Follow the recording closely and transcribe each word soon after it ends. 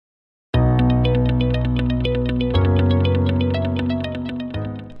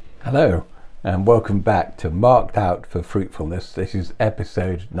Hello and welcome back to Marked Out for Fruitfulness. This is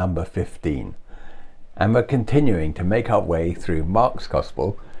episode number 15 and we're continuing to make our way through Mark's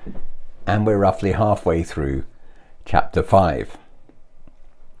Gospel and we're roughly halfway through chapter 5.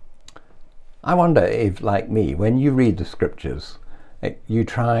 I wonder if, like me, when you read the scriptures, you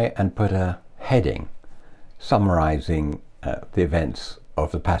try and put a heading summarizing the events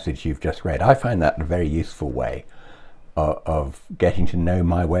of the passage you've just read. I find that a very useful way of getting to know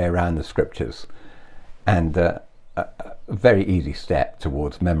my way around the scriptures, and a very easy step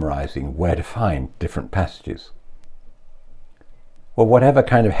towards memorizing where to find different passages. Well, whatever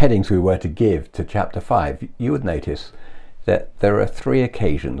kind of headings we were to give to chapter 5, you would notice that there are 3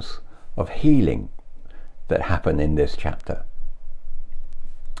 occasions of healing that happen in this chapter.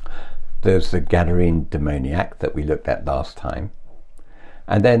 There's the Gadarene demoniac that we looked at last time.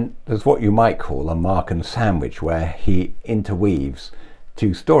 And then there's what you might call a Markan sandwich, where he interweaves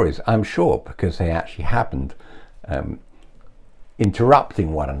 2 stories, I'm sure, because they actually happened,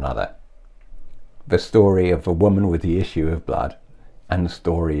 interrupting one another. The story of a woman with the issue of blood and the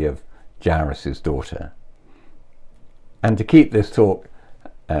story of Jairus' daughter. And to keep this talk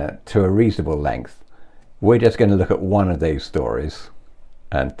to a reasonable length, we're just going to look at one of those stories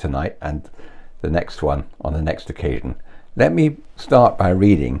tonight and the next one on the next occasion. Let me start by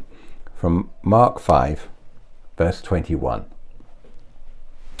reading from Mark 5, verse 21.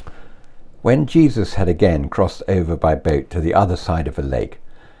 When Jesus had again crossed over by boat to the other side of the lake,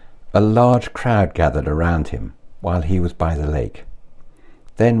 a large crowd gathered around him while he was by the lake.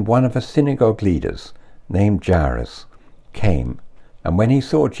 Then one of the synagogue leaders, named Jairus, came, and when he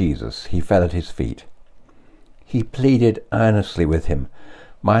saw Jesus, he fell at his feet. He pleaded earnestly with him,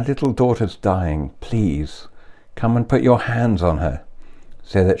 "My little daughter's dying, please. Come and put your hands on her,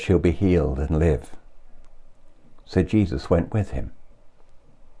 so that she'll be healed and live." So Jesus went with him.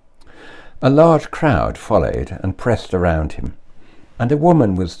 A large crowd followed and pressed around him, and a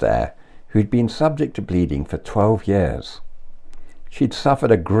woman was there who'd been subject to bleeding for 12 years. She'd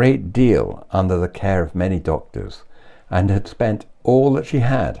suffered a great deal under the care of many doctors, and had spent all that she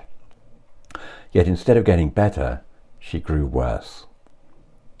had. Yet instead of getting better, she grew worse.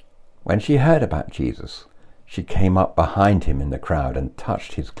 When she heard about Jesus, she came up behind him in the crowd and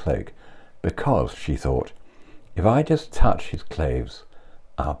touched his cloak, because she thought, if I just touch his clothes,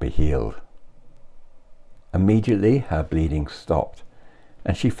 I'll be healed. Immediately her bleeding stopped,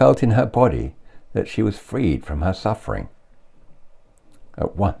 and she felt in her body that she was freed from her suffering.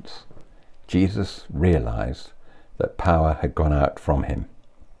 At once, Jesus realized that power had gone out from him.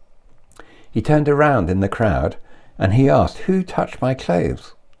 He turned around in the crowd and he asked, "Who touched my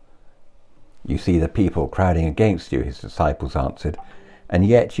clothes?" "You see the people crowding against you," his disciples answered, "and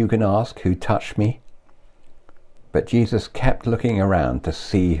yet you can ask, 'Who touched me?'" But Jesus kept looking around to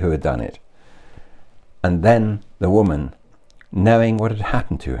see who had done it. And then the woman, knowing what had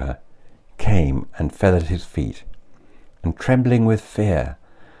happened to her, came and fell at his feet, and trembling with fear,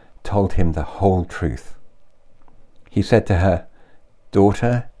 told him the whole truth. He said to her,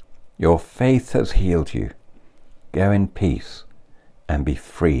 "Daughter, your faith has healed you. Go in peace and be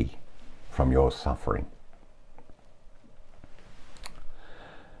free from your suffering."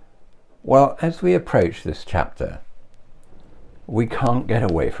 Well, as we approach this chapter, we can't get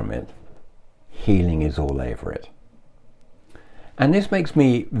away from it. Healing is all over it. And this makes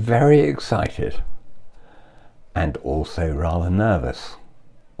me very excited and also rather nervous,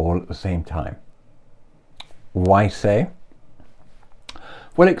 all at the same time. Why so?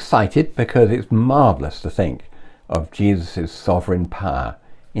 Well, excited because it's marvellous to think of Jesus' sovereign power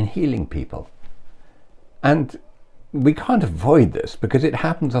in healing people. And we can't avoid this because it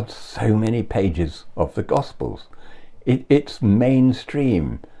happens on so many pages of the Gospels. It's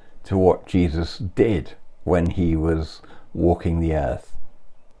mainstream to what Jesus did when he was walking the earth.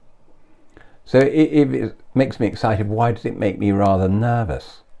 So if it makes me excited, why does it make me rather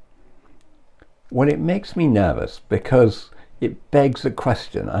nervous? Well, it makes me nervous because it begs a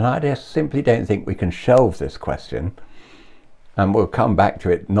question, and I just simply don't think we can shelve this question. And we'll come back to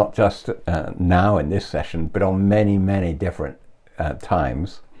it not just now in this session, but on many, many different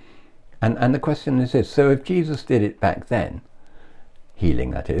times. And the question is this: so if Jesus did it back then,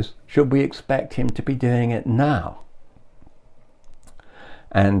 healing that is, should we expect him to be doing it now?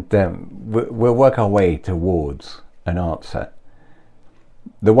 And we'll work our way towards an answer.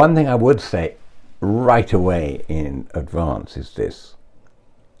 The one thing I would say right away in advance is this: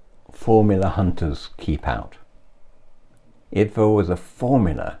 formula hunters keep out. If there was a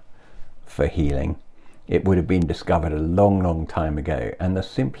formula for healing, it would have been discovered a long, long time ago, and there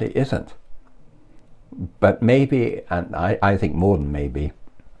simply isn't. But maybe, and I think more than maybe,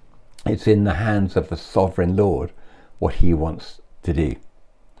 It's in the hands of the sovereign Lord what he wants to do.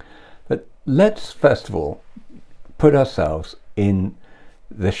 But let's first of all put ourselves in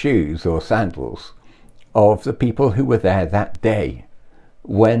the shoes or sandals of the people who were there that day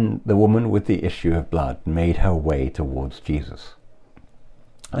when the woman with the issue of blood made her way towards Jesus.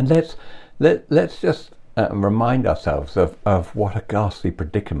 And let's just remind ourselves of what a ghastly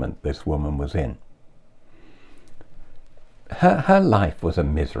predicament this woman was in. Her life was a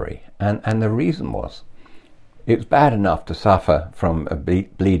misery, and the reason was it's bad enough to suffer from a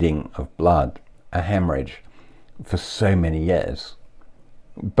bleeding of blood, a hemorrhage, for so many years.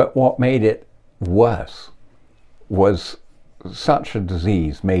 But what made it worse was such a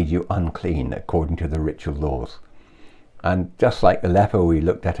disease made you unclean according to the ritual laws. And just like the leper we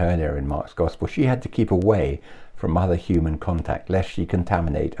looked at earlier in Mark's Gospel, she had to keep away from other human contact lest she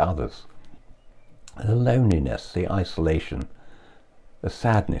contaminate others. The loneliness, the isolation, the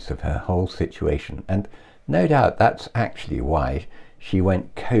sadness of her whole situation. And no doubt that's actually why she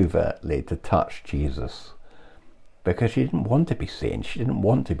went covertly to touch Jesus, because she didn't want to be seen, she didn't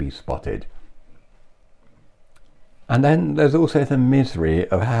want to be spotted. And then there's also the misery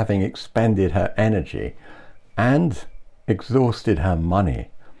of having expended her energy and exhausted her money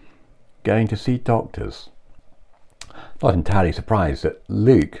going to see doctors. Not entirely surprised that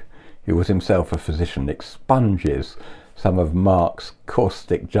Luke, who was himself a physician, expunges some of Mark's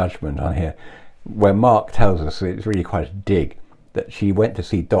caustic judgment on here, where Mark tells us it's really quite a dig that she went to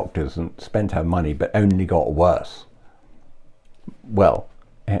see doctors and spent her money but only got worse. Well,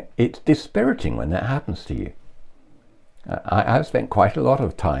 it's dispiriting when that happens to you. I've spent quite a lot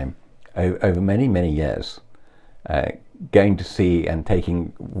of time over many, many years going to see and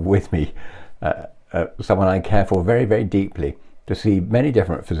taking with me someone I care for very, very deeply to see many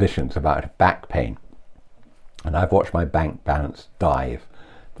different physicians about back pain. And I've watched my bank balance dive.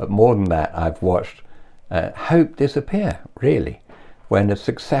 But more than that, I've watched hope disappear, really, when a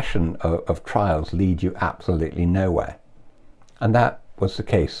succession of trials lead you absolutely nowhere. And that was the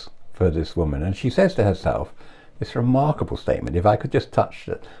case for this woman. And she says to herself this remarkable statement, if I could just touch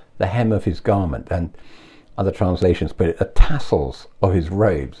the hem of his garment, and other translations put it, the tassels of his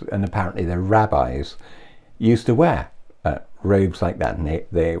robes. And apparently the rabbis used to wear robes like that, and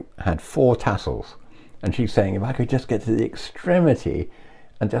they had 4 tassels. And she's saying, if I could just get to the extremity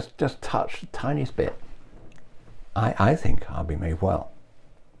and just touch the tiniest bit, I think I'll be made well.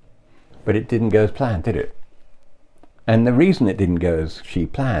 But it didn't go as planned, did it? And the reason it didn't go as she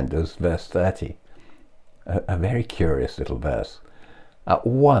planned was verse 30, a very curious little verse. At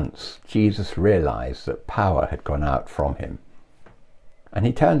once, Jesus realized that power had gone out from him. And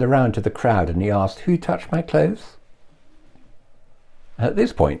he turned around to the crowd and he asked, who touched my clothes? At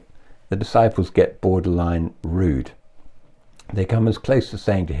this point, the disciples get borderline rude. They come as close to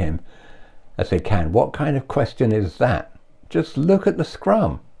saying to him as they can, what kind of question is that? Just look at the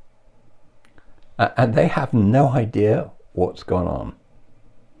scrum. And they have no idea what's gone on.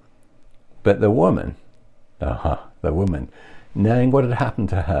 But the woman, knowing what had happened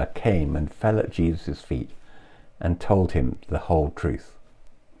to her, came and fell at Jesus' feet and told him the whole truth.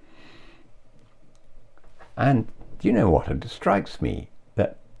 And do you know what? It strikes me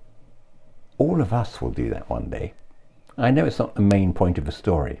that all of us will do that one day. I know it's not the main point of the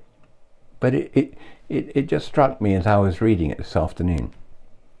story, but it just struck me as I was reading it this afternoon.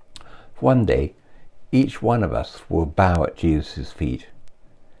 One day, each one of us will bow at Jesus' feet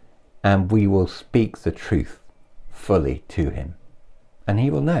and we will speak the truth fully to him. And he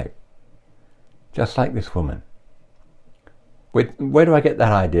will know. Just like this woman. Where do I get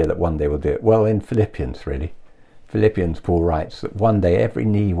that idea that one day we'll do it? Well, in Philippians, really. Philippians, Paul writes that one day every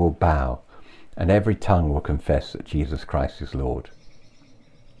knee will bow and every tongue will confess that Jesus Christ is Lord.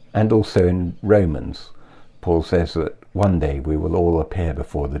 And also in Romans, Paul says that one day we will all appear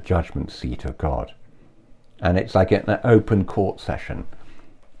before the judgment seat of God. And it's like an open court session.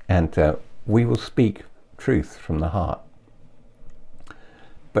 And we will speak truth from the heart.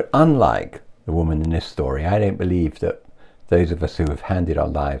 But unlike the woman in this story, I don't believe that those of us who have handed our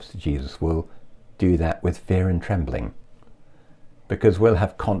lives to Jesus will do that with fear and trembling, because we'll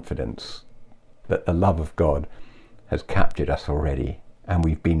have confidence that the love of God has captured us already and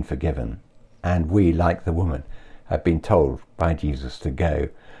we've been forgiven, and we, like the woman, have been told by Jesus to go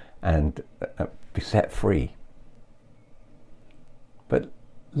and be set free. But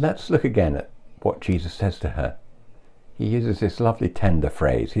let's look again at what Jesus says to her. He uses this lovely tender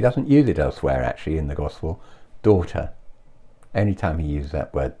phrase. He doesn't use it elsewhere actually in the gospel. Daughter. Anytime he uses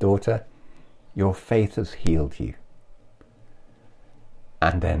that word, daughter, your faith has healed you.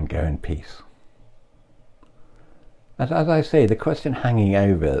 And then go in peace. As I say, the question hanging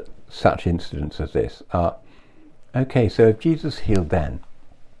over such incidents as this are, okay, so if Jesus healed then,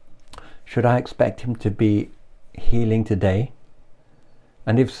 should I expect him to be healing today?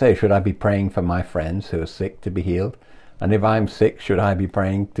 And if so, should I be praying for my friends who are sick to be healed? And if I'm sick, should I be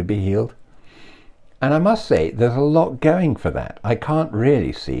praying to be healed? And I must say, there's a lot going for that. I can't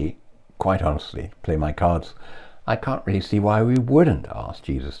really see, quite honestly, play my cards, I can't really see why we wouldn't ask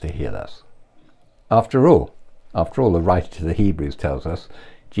Jesus to heal us. After all, the writer to the Hebrews tells us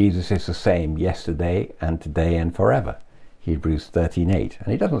Jesus is the same yesterday and today and forever. Hebrews 13:8.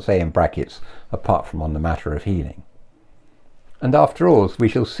 And he doesn't say in brackets, apart from on the matter of healing. And after all, as we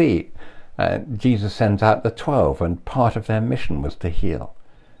shall see, Jesus sends out the 12, and part of their mission was to heal.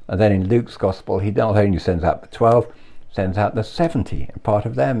 And then in Luke's Gospel, he not only sends out the 12, sends out the 70, and part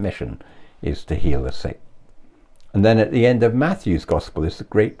of their mission is to heal the sick. And then at the end of Matthew's Gospel is the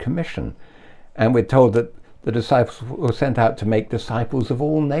Great Commission. And we're told that the disciples were sent out to make disciples of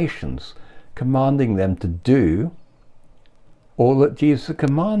all nations, commanding them to do all that Jesus had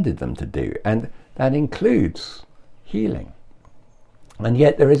commanded them to do. And that includes healing. And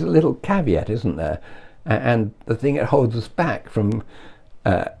yet there is a little caveat, isn't there? And the thing that holds us back from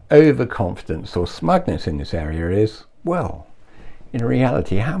overconfidence or smugness in this area is, well, in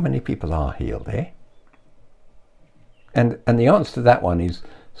reality, how many people are healed, eh? And the answer to that one is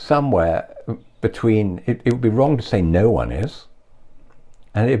somewhere between, it would be wrong to say no one is,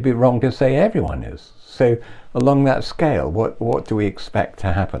 and it would be wrong to say everyone is. So along that scale, what do we expect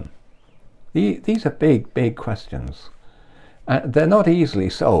to happen? These are big, big questions. They're not easily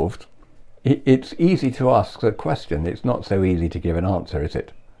solved. It's easy to ask a question. It's not so easy to give an answer, is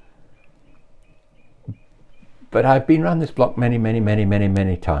it? But I've been around this block many, many, many, many,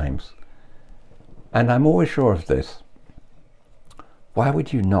 many times. And I'm always sure of this. Why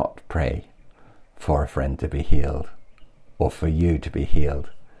would you not pray for a friend to be healed or for you to be healed?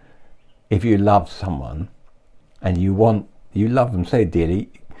 If you love someone and you love them so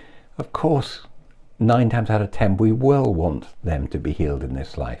dearly, of course, 9 times out of 10, we will want them to be healed in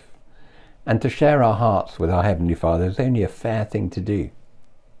this life. And to share our hearts with our Heavenly Father is only a fair thing to do.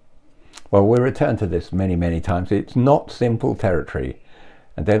 Well, we'll return to this many, many times. It's not simple territory,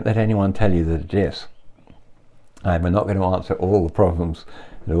 and don't let anyone tell you that it is. We're not going to answer all the problems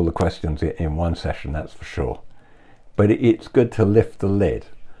and all the questions in one session, that's for sure. But it's good to lift the lid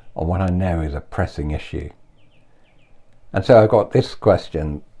on what I know is a pressing issue. And so I've got this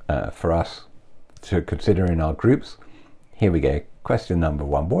question for us to consider in our groups. Here we go. Question number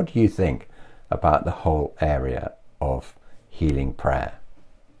 1. What do you think about the whole area of healing prayer?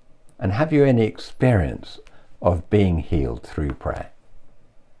 And have you any experience of being healed through prayer?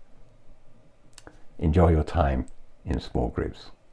 Enjoy your time in small groups.